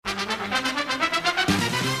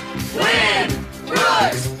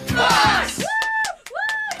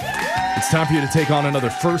time for you to take on another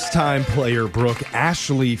first-time player, Brooke.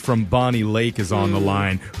 Ashley from Bonnie Lake is on the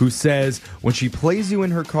line, who says when she plays you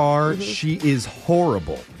in her car, she is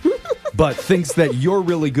horrible, but thinks that you're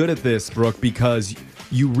really good at this, Brooke, because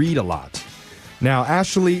you read a lot. Now,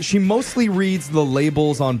 Ashley, she mostly reads the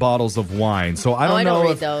labels on bottles of wine, so I don't know. I don't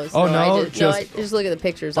read if, those. Oh, no? no? I just look at the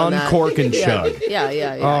pictures on that. Uncork and chug.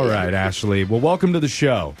 Yeah. All right, Ashley. Well, welcome to the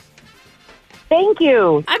show. Thank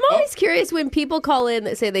you. I'm always curious when people call in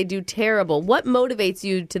that say they do terrible. What motivates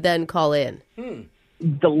you to then call in?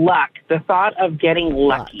 The luck, the thought of getting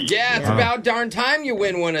lucky. Yeah, it's about darn time you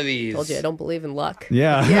win one of these. Told you I don't believe in luck.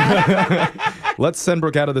 Yeah. Let's send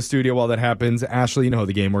Brooke out of the studio while that happens. Ashley, you know how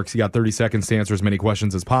the game works. You got 30 seconds to answer as many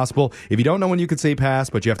questions as possible. If you don't know when you could say pass,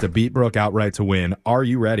 but you have to beat Brooke outright to win. Are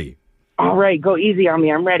you ready? All right, go easy on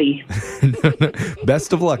me. I'm ready.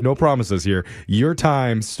 Best of luck. No promises here. Your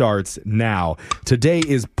time starts now. Today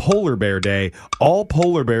is Polar Bear Day. All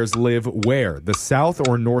polar bears live where? The South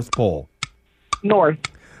or North Pole? North.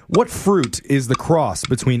 What fruit is the cross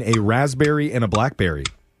between a raspberry and a blackberry?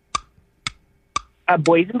 A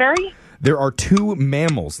boysenberry? There are two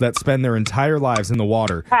mammals that spend their entire lives in the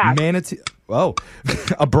water. Pass. Manatee. Oh,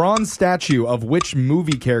 a bronze statue of which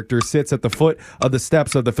movie character sits at the foot of the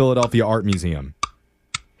steps of the Philadelphia Art Museum?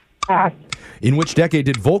 Pass. In which decade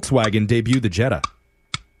did Volkswagen debut the Jetta?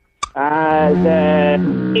 The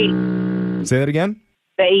 80s. Say that again?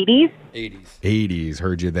 The 80s? 80s. 80s.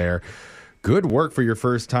 Heard you there. Good work for your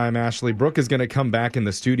first time, Ashley. Brooke is going to come back in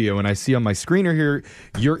the studio, and I see on my screener here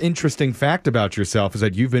your interesting fact about yourself is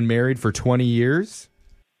that you've been married for 20 years?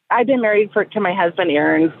 I've been married to my husband,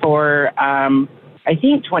 Aaron, for, I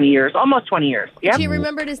think 20 years, almost 20 years. Yep. She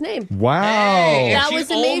remembered his name. Wow. Hey, That she was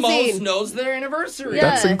amazing. almost knows their anniversary. Yeah.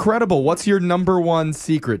 That's incredible. What's your number one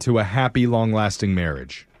secret to a happy, long-lasting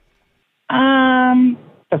marriage? To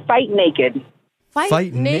fight naked.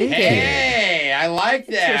 Fight naked. Hey, I like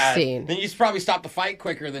that. Interesting. Then you probably stop the fight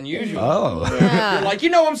quicker than usual. Oh. Yeah. You're like,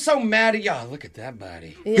 I'm so mad at you. Look at that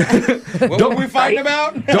body. Yeah. What were we fighting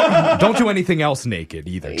about? Don't do anything else naked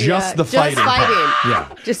either. Just the fighting. Just fighting.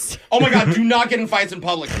 Yeah. Just, Oh my God, do not get in fights in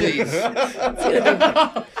public, please.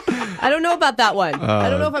 I don't know about that one. I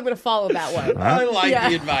don't know if I'm going to follow that one. I like Yeah.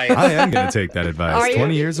 the advice. I am going to take that advice. Are you?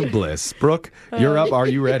 20 years of bliss. Brooke, you're up. Are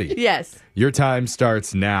you ready? Yes. Your time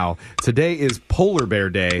starts now. Today is Polar Bear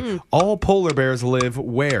Day. All polar bears live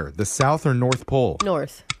where? The South or North Pole?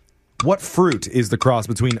 North. What fruit is the cross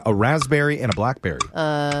between a raspberry and a blackberry?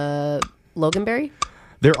 Loganberry?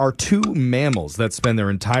 There are two mammals that spend their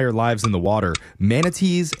entire lives in the water.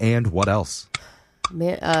 Manatees and what else?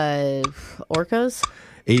 Orcas?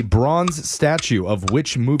 A bronze statue of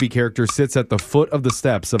which movie character sits at the foot of the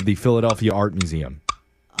steps of the Philadelphia Art Museum?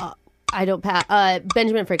 I don't pass.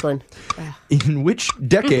 Benjamin Franklin. In which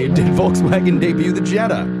decade did Volkswagen debut the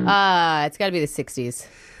Jetta? It's got to be the 60s.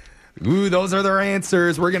 Ooh, those are their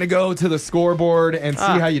answers. We're going to go to the scoreboard and see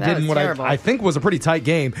how you that did in was what terrible. I think was a pretty tight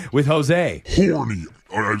game with Jose Horny.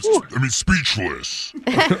 Speechless.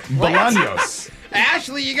 Bolaños.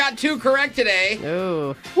 Ashley, you got 2 correct today.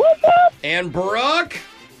 Ooh. And Brooke,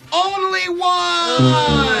 only 1.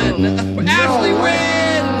 Ashley wins.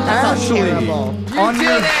 That sounds Ashley, terrible. on did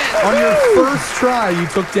your, it. on your first try, you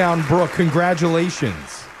took down Brooke.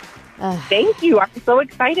 Congratulations. Thank you. I'm so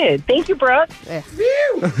excited. Thank you, Brooke.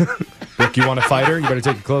 Brooke, you want to fight her? You better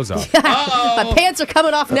take your clothes off. My pants are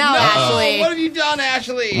coming off now, Ashley. What have you done,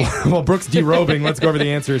 Ashley? Well, Brooke's derobing. Let's go over the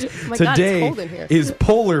answers. my God, it's Today cold in here. is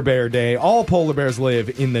Polar Bear Day. All polar bears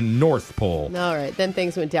live in the North Pole. All right. Then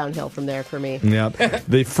things went downhill from there for me. Yep.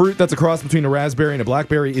 The fruit that's a cross between a raspberry and a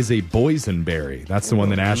blackberry is a boysenberry. That's the one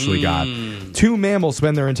that Ashley got. Two mammals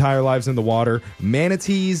spend their entire lives in the water,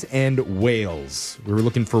 manatees and whales. We were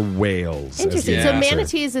looking for whales. as Interesting. the So answer.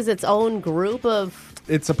 manatees is its own group of...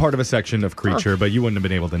 It's a part of a section of creature, but you wouldn't have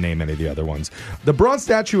been able to name any of the other ones. The bronze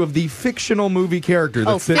statue of the fictional movie character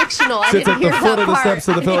that fictional. I sits didn't at the hear foot that of the part. steps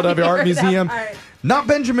of the I didn't Philadelphia Art hear that Museum. part. Not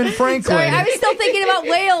Benjamin Franklin. Sorry, I was still thinking about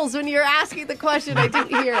whales when you were asking the question. I didn't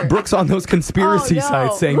hear. Brooks on those conspiracy Oh, no.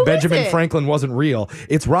 sites saying Who is Benjamin it? Franklin wasn't real.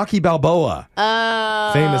 It's Rocky Balboa.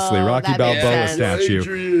 Famously, Rocky that makes Balboa sense.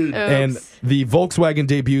 statue. And the Volkswagen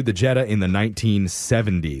debuted the Jetta in the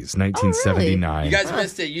 1970s, 1979. You guys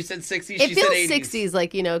missed it. You said 60s, It she feels said 80s. 60s,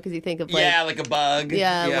 like, because you think of, like, Yeah, like a bug.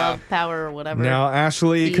 love, power, or whatever. Now,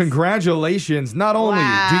 Ashley, Peace. congratulations. Not only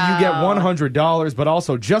do you get Wow. $100, but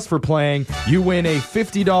also just for playing, you win a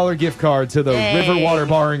 $50 gift card to the Yay. River Water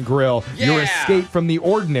Bar and Grill. Your Yeah. escape from the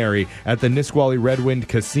ordinary at the Nisqually Red Wind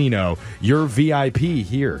Casino. Your VIP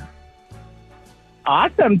here.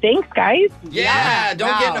 Awesome. Thanks, guys. Yeah,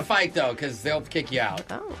 don't get in Wow. a fight, though, because they'll kick you out.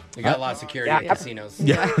 Oh. We got a lot of security Yeah. at casinos.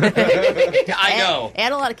 Yeah. I know.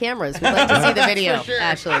 And a lot of cameras. We'd like to see the video, For sure.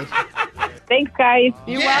 Ashley. Thanks, guys.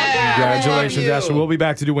 Congratulations, Love you. Ashley. We'll be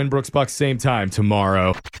back to do Winbrook's Bucks same time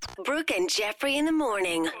tomorrow. Brooke and Jeffrey in the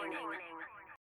morning.